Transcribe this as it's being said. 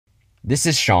This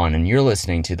is Sean, and you're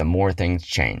listening to The More Things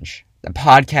Change, the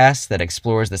podcast that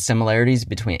explores the similarities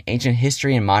between ancient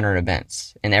history and modern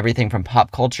events, in everything from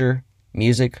pop culture,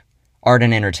 music, art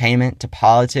and entertainment, to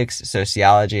politics,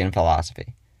 sociology, and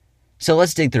philosophy. So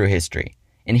let's dig through history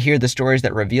and hear the stories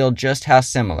that reveal just how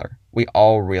similar we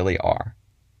all really are.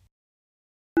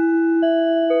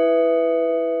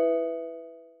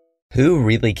 Who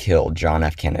really killed John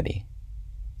F. Kennedy?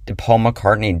 Did Paul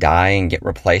McCartney die and get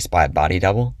replaced by a body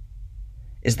double?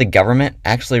 Is the government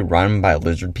actually run by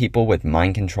lizard people with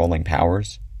mind-controlling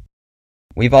powers?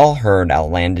 We've all heard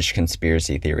outlandish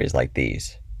conspiracy theories like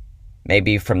these.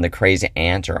 Maybe from the crazy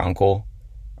aunt or uncle,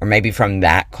 or maybe from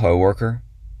that coworker,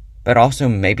 but also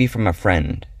maybe from a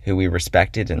friend who we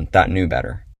respected and thought knew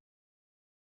better.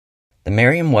 The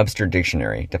Merriam-Webster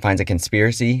Dictionary defines a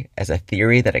conspiracy as a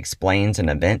theory that explains an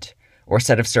event or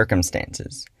set of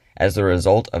circumstances as the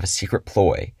result of a secret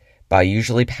ploy by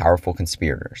usually powerful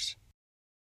conspirators.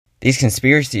 These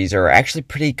conspiracies are actually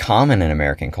pretty common in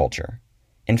American culture.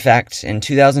 In fact, in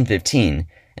 2015,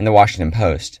 in the Washington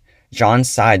Post, John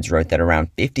Sides wrote that around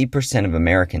 50% of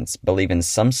Americans believe in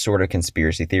some sort of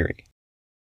conspiracy theory.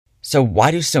 So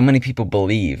why do so many people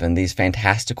believe in these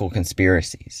fantastical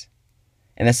conspiracies?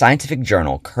 In the scientific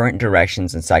journal Current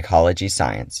Directions in Psychology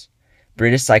Science,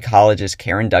 British psychologist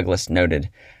Karen Douglas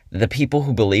noted that the people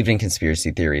who believed in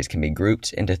conspiracy theories can be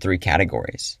grouped into three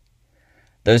categories: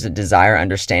 those that desire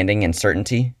understanding and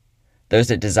certainty, those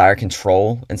that desire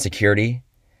control and security,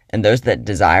 and those that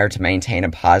desire to maintain a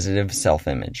positive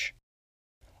self-image.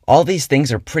 All these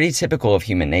things are pretty typical of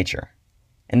human nature.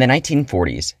 In the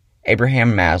 1940s,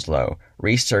 Abraham Maslow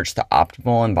researched the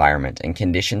optimal environment and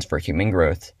conditions for human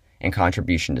growth and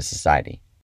contribution to society.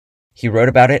 He wrote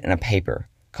about it in a paper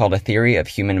called A Theory of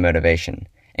Human Motivation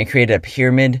and created a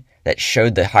pyramid that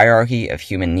showed the hierarchy of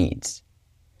human needs.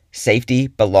 Safety,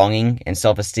 belonging, and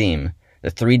self-esteem, the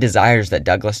three desires that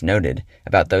Douglas noted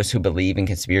about those who believe in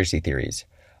conspiracy theories,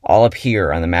 all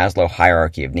appear on the Maslow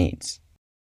hierarchy of needs.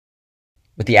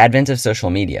 With the advent of social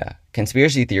media,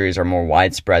 conspiracy theories are more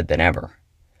widespread than ever.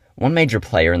 One major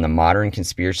player in the modern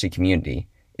conspiracy community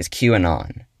is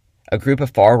QAnon, a group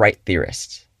of far-right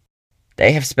theorists.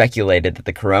 They have speculated that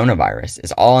the coronavirus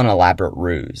is all an elaborate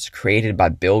ruse created by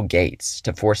Bill Gates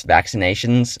to force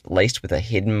vaccinations laced with a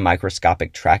hidden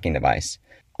microscopic tracking device.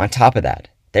 On top of that,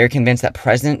 they are convinced that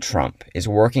President Trump is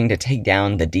working to take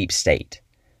down the deep state,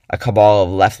 a cabal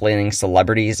of left-leaning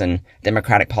celebrities and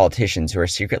Democratic politicians who are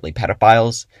secretly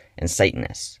pedophiles and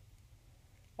Satanists.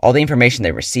 All the information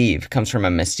they receive comes from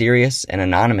a mysterious and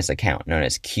anonymous account known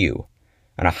as Q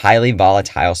on a highly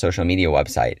volatile social media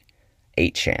website,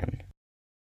 8chan.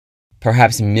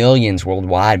 Perhaps millions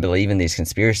worldwide believe in these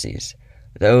conspiracies,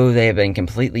 though they have been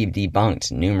completely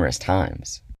debunked numerous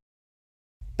times.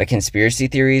 But conspiracy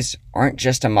theories aren't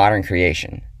just a modern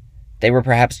creation. They were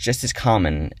perhaps just as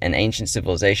common in ancient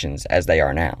civilizations as they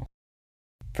are now.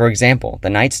 For example,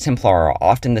 the Knights Templar are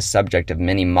often the subject of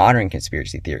many modern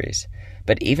conspiracy theories,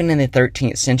 but even in the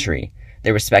 13th century,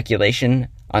 there was speculation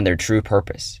on their true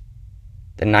purpose.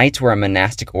 The Knights were a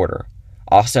monastic order,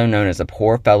 also known as the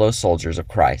Poor Fellow Soldiers of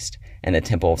Christ and the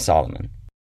Temple of Solomon.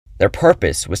 Their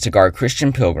purpose was to guard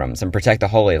Christian pilgrims and protect the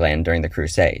Holy Land during the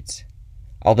Crusades.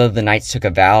 Although the Knights took a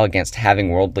vow against having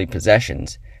worldly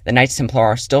possessions, the Knights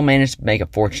Templar still managed to make a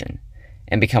fortune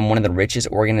and become one of the richest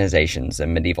organizations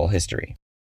in medieval history.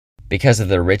 Because of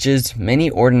their riches, many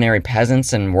ordinary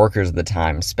peasants and workers of the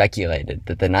time speculated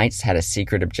that the Knights had a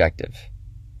secret objective.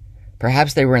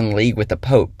 Perhaps they were in league with the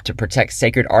Pope to protect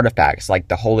sacred artifacts like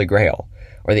the Holy Grail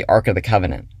or the Ark of the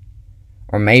Covenant.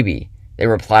 Or maybe they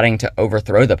were plotting to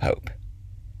overthrow the Pope.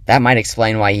 That might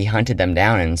explain why he hunted them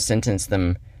down and sentenced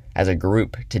them as a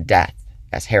group to death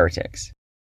as heretics.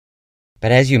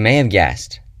 But as you may have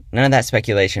guessed, none of that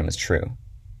speculation was true.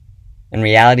 In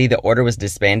reality, the order was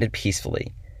disbanded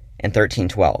peacefully in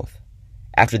 1312,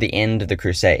 after the end of the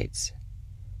Crusades.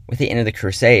 With the end of the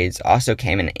Crusades also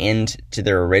came an end to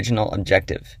their original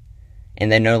objective,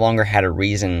 and they no longer had a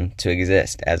reason to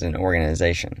exist as an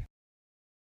organization.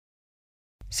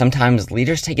 Sometimes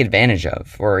leaders take advantage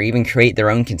of, or even create their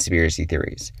own conspiracy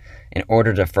theories, in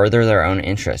order to further their own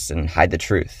interests and hide the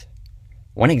truth.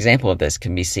 One example of this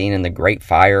can be seen in the Great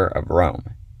Fire of Rome.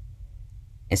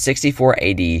 In 64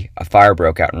 AD, a fire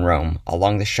broke out in Rome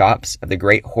along the shops of the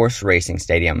great horse racing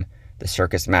stadium, the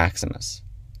Circus Maximus.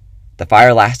 The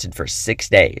fire lasted for 6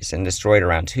 days and destroyed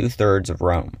around 2/3 of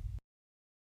Rome.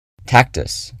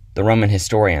 Tacitus, the Roman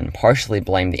historian, partially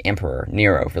blamed the emperor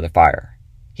Nero for the fire.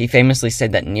 He famously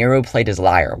said that Nero played his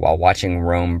lyre while watching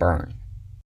Rome burn.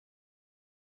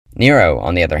 Nero,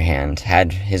 on the other hand,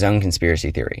 had his own conspiracy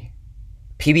theory.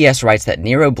 PBS writes that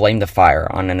Nero blamed the fire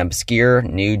on an obscure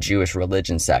new Jewish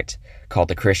religion sect called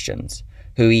the Christians,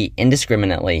 who he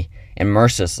indiscriminately and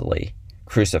mercilessly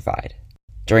crucified.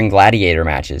 During gladiator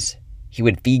matches, he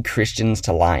would feed Christians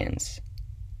to lions.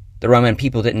 The Roman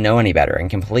people didn't know any better and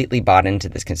completely bought into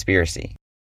this conspiracy.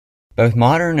 Both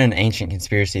modern and ancient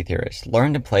conspiracy theorists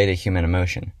learn to play to human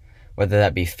emotion, whether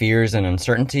that be fears and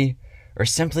uncertainty, or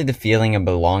simply the feeling of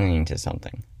belonging to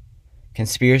something.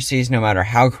 Conspiracies, no matter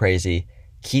how crazy,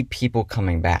 keep people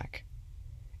coming back.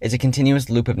 It's a continuous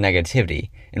loop of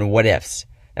negativity and what-ifs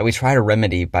that we try to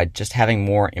remedy by just having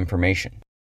more information.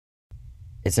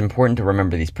 It's important to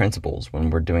remember these principles when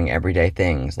we're doing everyday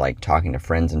things like talking to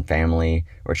friends and family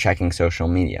or checking social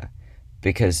media,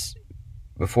 because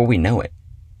before we know it,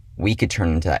 we could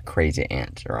turn into that crazy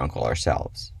aunt or uncle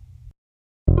ourselves.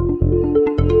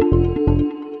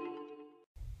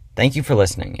 Thank you for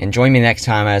listening, and join me next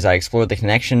time as I explore the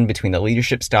connection between the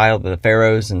leadership style of the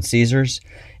pharaohs and Caesars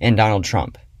and Donald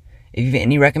Trump. If you have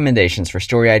any recommendations for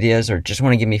story ideas or just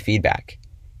want to give me feedback,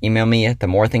 email me at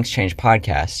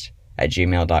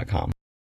themorethingschangepodcast@gmail.com.